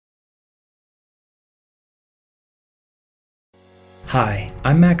Hi,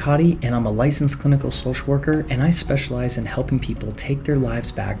 I'm Matt Cotty, and I'm a licensed clinical social worker, and I specialize in helping people take their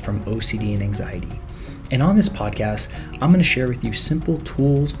lives back from OCD and anxiety. And on this podcast, I'm going to share with you simple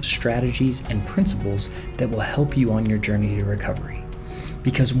tools, strategies, and principles that will help you on your journey to recovery.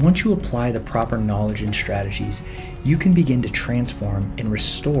 Because once you apply the proper knowledge and strategies, you can begin to transform and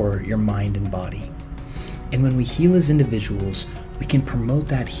restore your mind and body. And when we heal as individuals, we can promote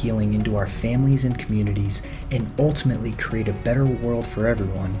that healing into our families and communities and ultimately create a better world for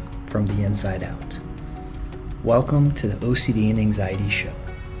everyone from the inside out. Welcome to the OCD and Anxiety Show.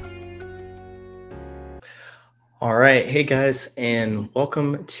 All right. Hey guys, and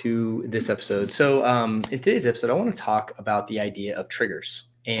welcome to this episode. So in today's episode, I want to talk about the idea of triggers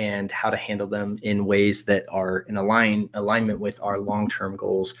and how to handle them in ways that are in alignment with our long-term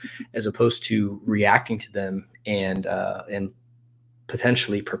goals, as opposed to reacting to them and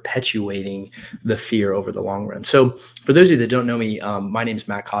potentially perpetuating the fear over the long run. So for those of you that don't know me, my name is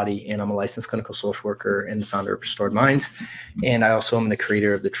Matt Cotty, and I'm a licensed clinical social worker and the founder of Restored Minds. And I also am the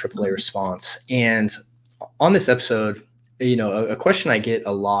creator of the AAA Response. And on this episode, a question I get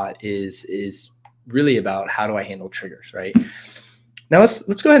a lot is really about how do I handle triggers, right? Now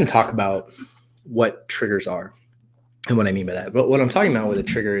let's go ahead and talk about what triggers are and what I mean by that. But what I'm talking about with a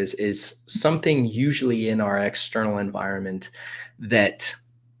trigger is something usually in our external environment that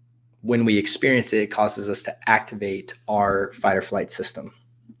when we experience it, it causes us to activate our fight or flight system,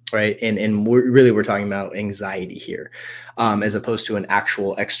 right? And we're talking about anxiety here, as opposed to an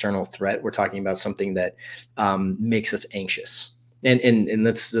actual external threat. We're talking about something that makes us anxious. And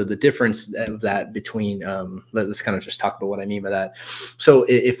that's the difference of that between, let's kind of just talk about what I mean by that. So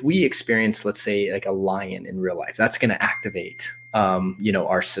if we experience, let's say, like a lion in real life, that's going to activate,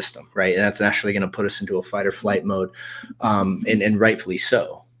 our system, right? And that's actually going to put us into a fight or flight mode, and rightfully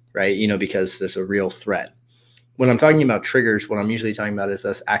so, right? Because there's a real threat. When I'm talking about triggers, what I'm usually talking about is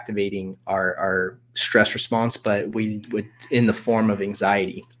us activating our stress response, but we would in the form of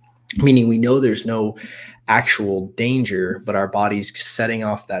anxiety, meaning we know there's no actual danger, but our body's setting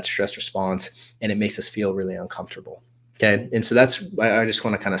off that stress response and it makes us feel really uncomfortable. Okay. And so I just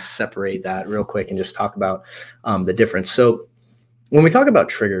want to kind of separate that real quick and just talk about the difference. So when we talk about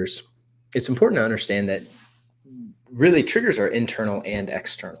triggers, it's important to understand that really triggers are internal and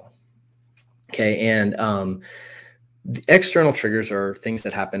external. Okay. And the external triggers are things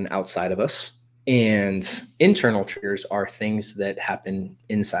that happen outside of us, and internal triggers are things that happen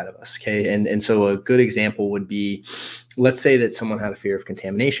inside of us. Okay. And so a good example would be, let's say that someone had a fear of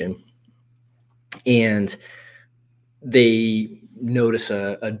contamination and they notice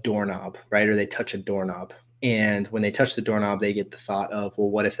a doorknob, right? Or they touch a doorknob. And when they touch the doorknob, they get the thought of, well,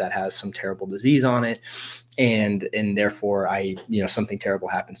 what if that has some terrible disease on it? And therefore something terrible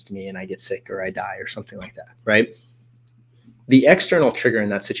happens to me and I get sick or I die or something like that. Right. The external trigger in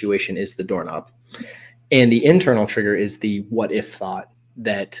that situation is the doorknob, and the internal trigger is the what if thought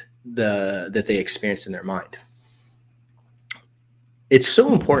that they experience in their mind. It's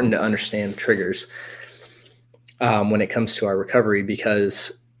so important to understand triggers when it comes to our recovery,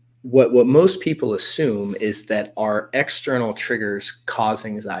 because what most people assume is that our external triggers cause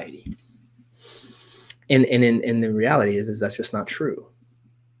anxiety, and in the reality is that's just not true.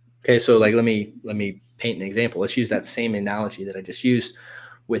 Okay, so like let me paint an example. Let's use that same analogy that I just used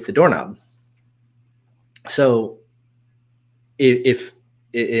with the doorknob. So if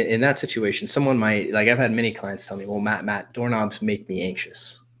in that situation, someone might, like, I've had many clients tell me, well, Matt, doorknobs make me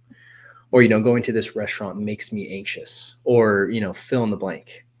anxious, or, going to this restaurant makes me anxious, or, fill in the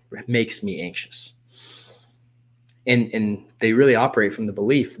blank makes me anxious. And they really operate from the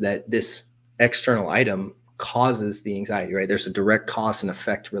belief that this external item causes the anxiety, right? There's a direct cause and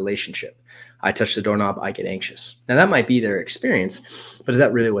effect relationship. I touch the doorknob, I get anxious. Now that might be their experience, but is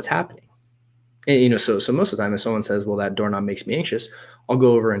that really what's happening? And, so most of the time, if someone says, well, that doorknob makes me anxious, I'll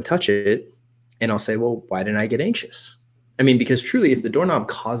go over and touch it and I'll say, well, why didn't I get anxious? I mean, because truly, if the doorknob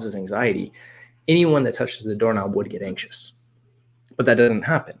causes anxiety, anyone that touches the doorknob would get anxious, but that doesn't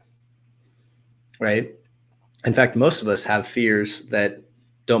happen, right? In fact, most of us have fears that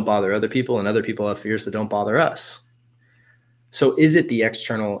don't bother other people, and other people have fears that don't bother us. So is it the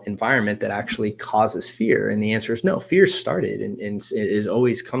external environment that actually causes fear? And the answer is no. Fear started and is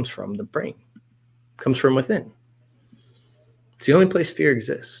always comes from the brain, comes from within. It's the only place fear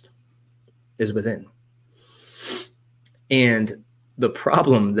exists is within. And the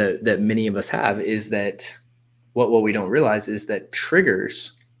problem that many of us have is that what we don't realize is that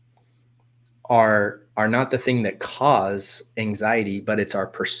triggers are not the thing that cause anxiety, but it's our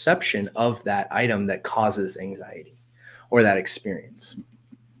perception of that item that causes anxiety or that experience.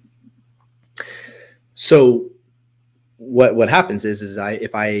 So what happens is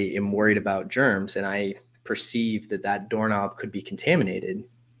if I am worried about germs and I perceive that doorknob could be contaminated,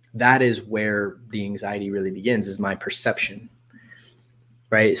 that is where the anxiety really begins, is my perception,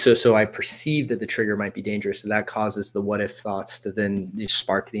 right? So I perceive that the trigger might be dangerous. So that causes the what if thoughts to then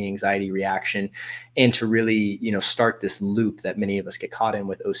spark the anxiety reaction, and to really, start this loop that many of us get caught in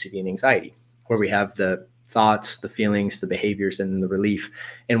with OCD and anxiety, where we have the thoughts, the feelings, the behaviors, and the relief.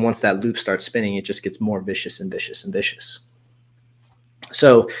 And once that loop starts spinning, it just gets more vicious and vicious and vicious.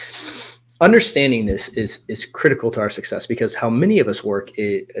 So understanding this is critical to our success, because how many of us work,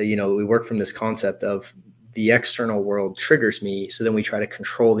 we work from this concept of the external world triggers me, so then we try to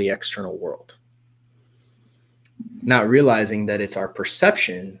control the external world, not realizing that it's our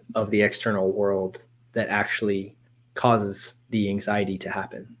perception of the external world that actually causes the anxiety to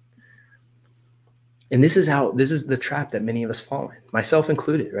happen. And this is the trap that many of us fall in, myself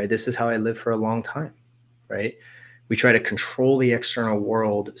included, right? This is how I lived for a long time, right? We try to control the external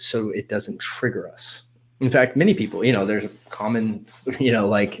world so it doesn't trigger us. In fact, many people, there's a common,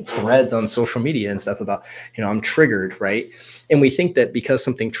 like threads on social media and stuff about, I'm triggered, right? And we think that because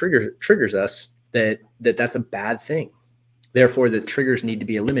something triggers us, that's a bad thing. Therefore, the triggers need to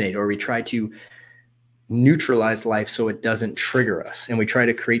be eliminated, or we try to neutralize life so it doesn't trigger us. And we try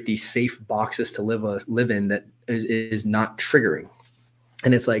to create these safe boxes to live in that is not triggering.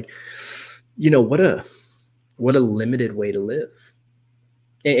 And it's like, what a limited way to live.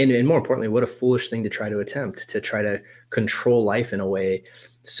 And more importantly, what a foolish thing to try to attempt, to try to control life in a way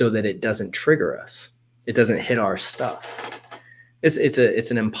so that it doesn't trigger us. It doesn't hit our stuff.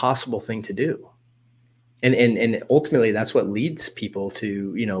 It's an impossible thing to do. And ultimately that's what leads people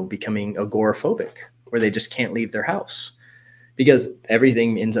to, becoming agoraphobic, where they just can't leave their house because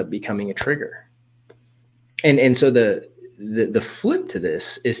everything ends up becoming a trigger. And so the flip to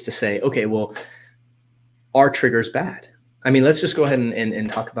this is to say, okay, well, are triggers bad? I mean, let's just go ahead and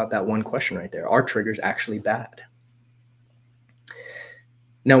talk about that one question right there. Are triggers actually bad?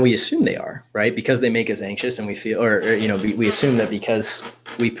 Now, we assume they are, right? Because they make us anxious, and we feel, we assume that because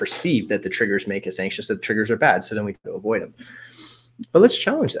we perceive that the triggers make us anxious, that the triggers are bad. So then we can avoid them. But let's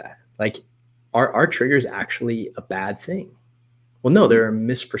challenge that. Like, are triggers actually a bad thing? Well, no, they're a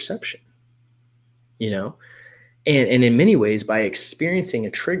misperception, and in many ways, by experiencing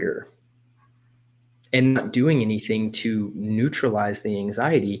a trigger and not doing anything to neutralize the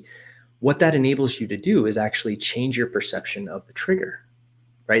anxiety, what that enables you to do is actually change your perception of the trigger,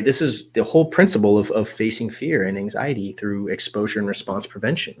 right? This is the whole principle of facing fear and anxiety through exposure and response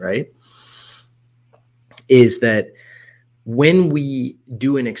prevention, right? Is that when we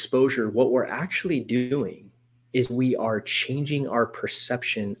do an exposure, what we're actually doing is we are changing our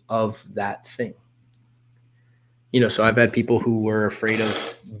perception of that thing. So I've had people who were afraid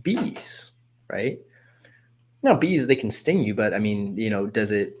of bees, right? Now, bees, they can sting you, but I mean,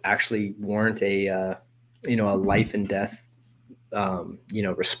 does it actually warrant a life and death,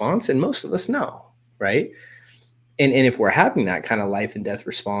 response? And most of us know, right? And if we're having that kind of life and death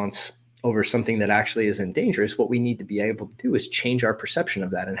response over something that actually isn't dangerous, what we need to be able to do is change our perception of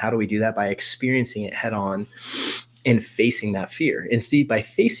that. And how do we do that? By experiencing it head on and facing that fear. And see, by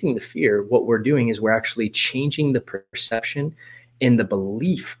facing the fear, what we're doing is we're actually changing the perception and the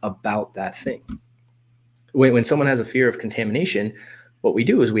belief about that thing. When someone has a fear of contamination, what we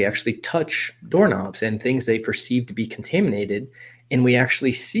do is we actually touch doorknobs and things they perceive to be contaminated, and we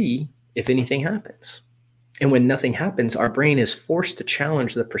actually see if anything happens. And when nothing happens, our brain is forced to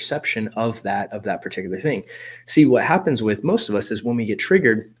challenge the perception of that particular thing. See, what happens with most of us is when we get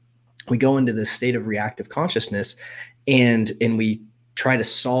triggered, we go into this state of reactive consciousness, and we try to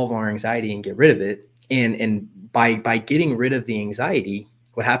solve our anxiety and get rid of it. And by getting rid of the anxiety,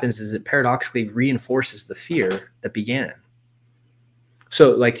 what happens is it paradoxically reinforces the fear that began.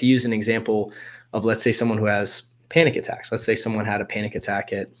 So, like, to use an example of, let's say, someone who has panic attacks. Let's say someone had a panic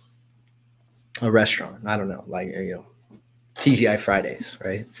attack at a restaurant. I don't know, like, TGI Fridays,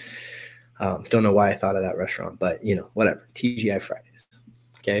 right? Don't know why I thought of that restaurant, but, whatever, TGI Fridays.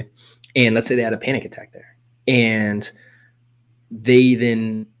 Okay. And let's say they had a panic attack there. And they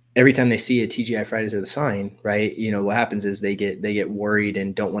then, every time they see a TGI Fridays or the sign, right, what happens is they get worried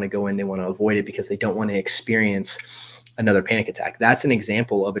and don't want to go in. They want to avoid it because they don't want to experience another panic attack. That's an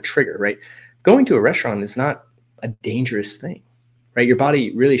example of a trigger, right? Going to a restaurant is not a dangerous thing, right? Your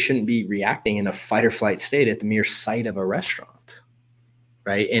body really shouldn't be reacting in a fight or flight state at the mere sight of a restaurant,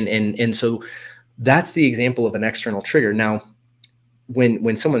 right? And so that's the example of an external trigger. Now,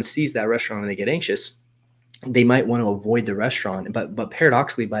 when someone sees that restaurant and they get anxious, they might want to avoid the restaurant, but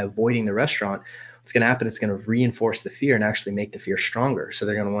paradoxically, by avoiding the restaurant, what's going to happen? It's going to reinforce the fear and actually make the fear stronger. So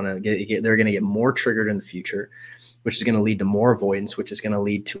they're going to want to they're going to get more triggered in the future. which is going to lead to more avoidance, which is going to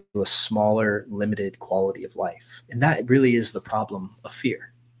lead to a smaller, limited quality of life. And that really is the problem of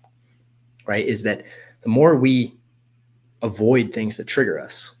fear, right? Is that the more we avoid things that trigger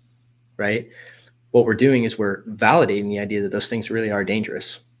us, right, what we're doing is we're validating the idea that those things really are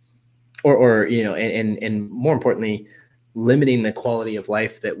dangerous, or and more importantly, limiting the quality of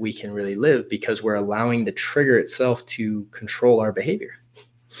life that we can really live, because we're allowing the trigger itself to control our behavior.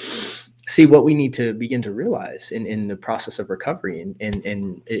 See, what we need to begin to realize in the process of recovery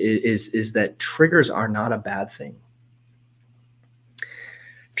and is that triggers are not a bad thing.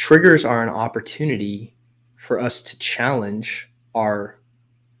 Triggers are an opportunity for us to challenge our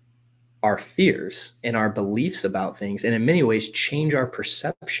fears and our beliefs about things, and in many ways change our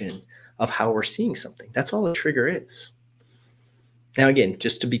perception of how we're seeing something. That's all a trigger is. Now, again,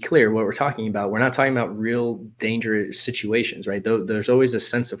 just to be clear, what we're talking about, we're not talking about real dangerous situations, right? There's always a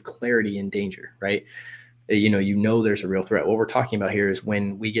sense of clarity in danger, right? There's a real threat. What we're talking about here is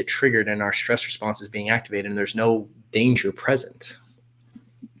when we get triggered and our stress response is being activated and there's no danger present.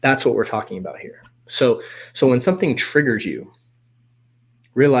 That's what we're talking about here. So when something triggers you,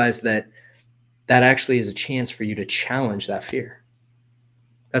 realize that actually is a chance for you to challenge that fear.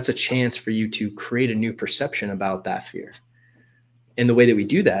 That's a chance for you to create a new perception about that fear. And the way that we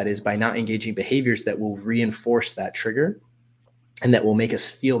do that is by not engaging behaviors that will reinforce that trigger and that will make us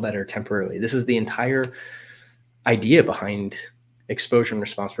feel better temporarily. This is the entire idea behind exposure and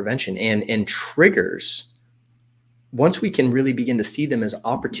response prevention. And triggers, once we can really begin to see them as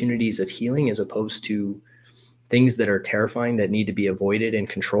opportunities of healing as opposed to things that are terrifying that need to be avoided and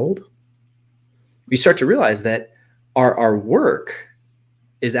controlled, we start to realize that our work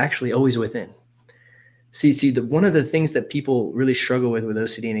is actually always within. See, one of the things that people really struggle with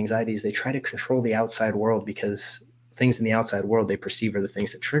OCD and anxiety is they try to control the outside world because things in the outside world they perceive are the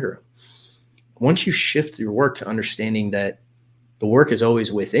things that trigger them. Once you shift your work to understanding that the work is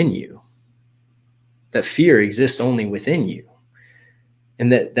always within you, that fear exists only within you, and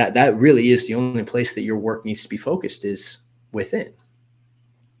that really is the only place that your work needs to be focused is within.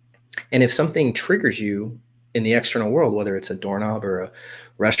 And if something triggers you in the external world, whether it's a doorknob or a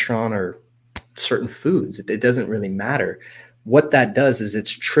restaurant or certain foods, it doesn't really matter. What that does is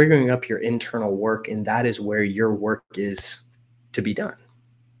it's triggering up your internal work, and that is where your work is to be done.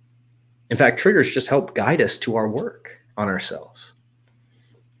 In fact, triggers just help guide us to our work on ourselves.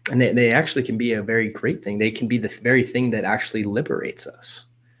 And they actually can be a very great thing. They can be the very thing that actually liberates us.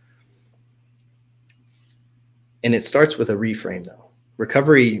 And it starts with a reframe, though.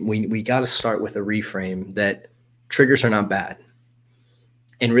 Recovery, we got to start with a reframe that triggers are not bad.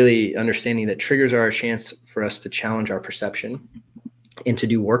 And really understanding that triggers are a chance for us to challenge our perception and to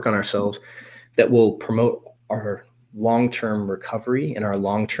do work on ourselves that will promote our long-term recovery and our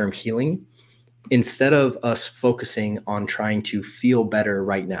long-term healing, instead of us focusing on trying to feel better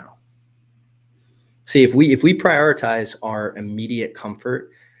right now. See, if we prioritize our immediate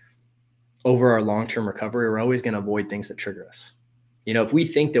comfort over our long-term recovery, we're always going to avoid things that trigger us. If we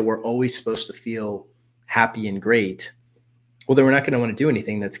think that we're always supposed to feel happy and great, well, then we're not going to want to do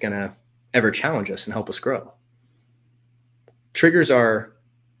anything that's going to ever challenge us and help us grow. Triggers are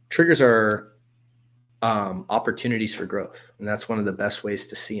opportunities for growth, and that's one of the best ways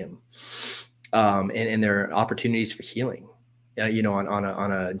to see them. And there are opportunities for healing,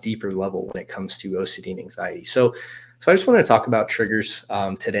 on a deeper level when it comes to OCD and anxiety. So I just want to talk about triggers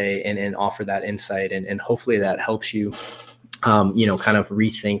today and offer that insight, and hopefully that helps you, kind of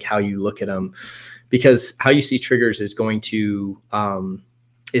rethink how you look at them, because how you see triggers is going to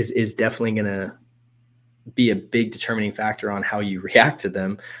is definitely going to be a big determining factor on how you react to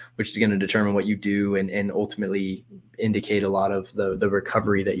them, which is going to determine what you do and ultimately indicate a lot of the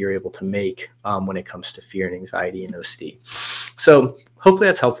recovery that you're able to make when it comes to fear and anxiety and OCD. So hopefully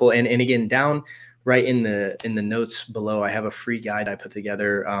that's helpful. And again, down right in the notes below, I have a free guide I put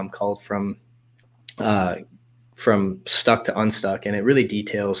together called From Stuck to Unstuck. And it really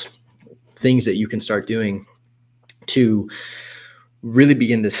details things that you can start doing to really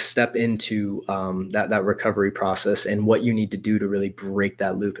begin to step into that recovery process and what you need to do to really break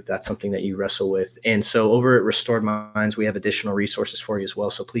that loop if that's something that you wrestle with. And so over at Restored Minds, we have additional resources for you as well.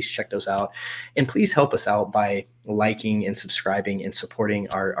 So please check those out. And please help us out by liking and subscribing and supporting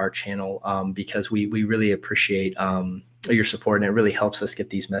our channel because we really appreciate your support, and it really helps us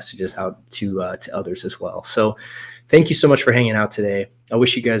get these messages out to others as well. So thank you so much for hanging out today. I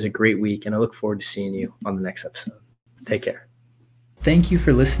wish you guys a great week, and I look forward to seeing you on the next episode. Take care. Thank you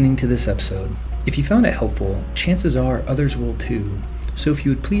for listening to this episode. If you found it helpful, chances are others will too. So if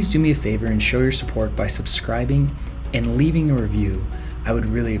you would please do me a favor and show your support by subscribing and leaving a review, I would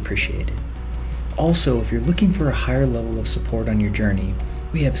really appreciate it. Also, if you're looking for a higher level of support on your journey,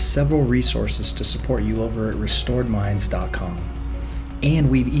 we have several resources to support you over at restoredminds.com. And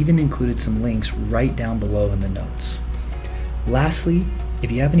we've even included some links right down below in the notes. Lastly, if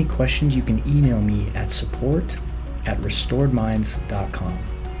you have any questions, you can email me at support@restoredminds.com.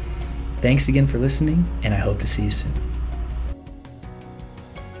 Thanks again for listening, and I hope to see you soon.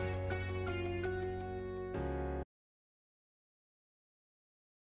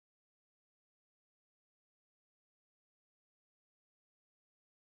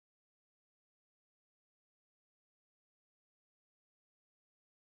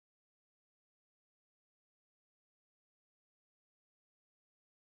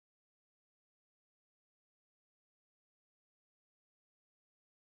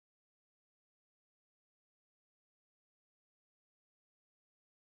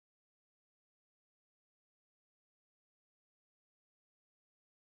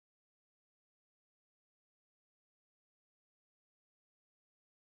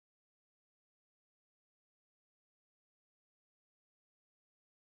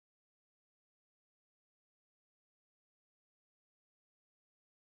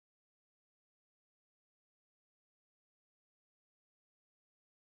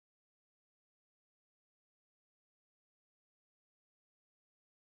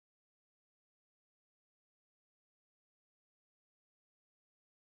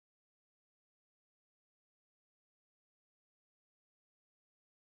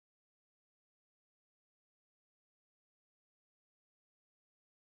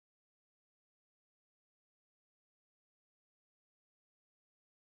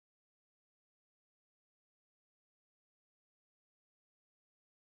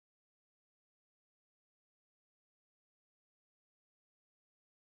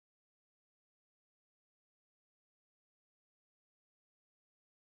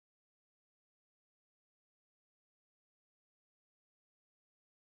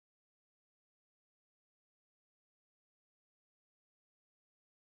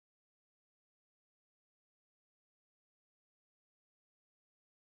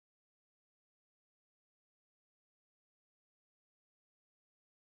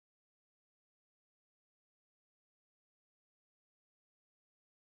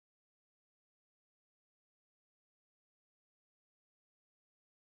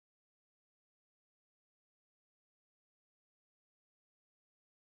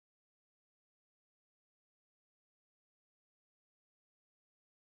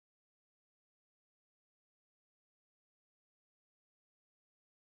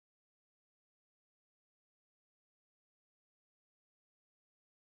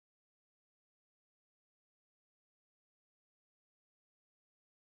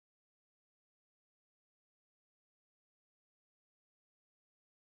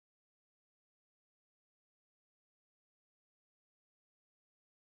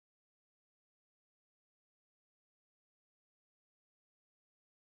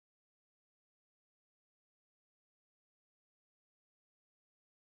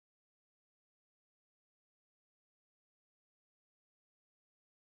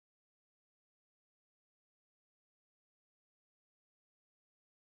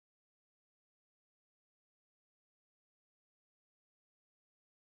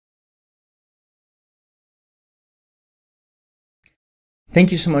 Thank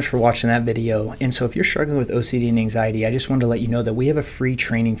you so much for watching that video. And so if you're struggling with OCD and anxiety, I just wanted to let you know that we have a free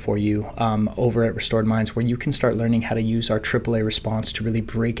training for you over at Restored Minds, where you can start learning how to use our AAA response to really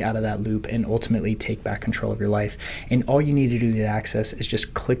break out of that loop and ultimately take back control of your life. And all you need to do to access is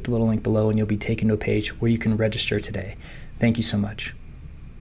just click the little link below and you'll be taken to a page where you can register today. Thank you so much.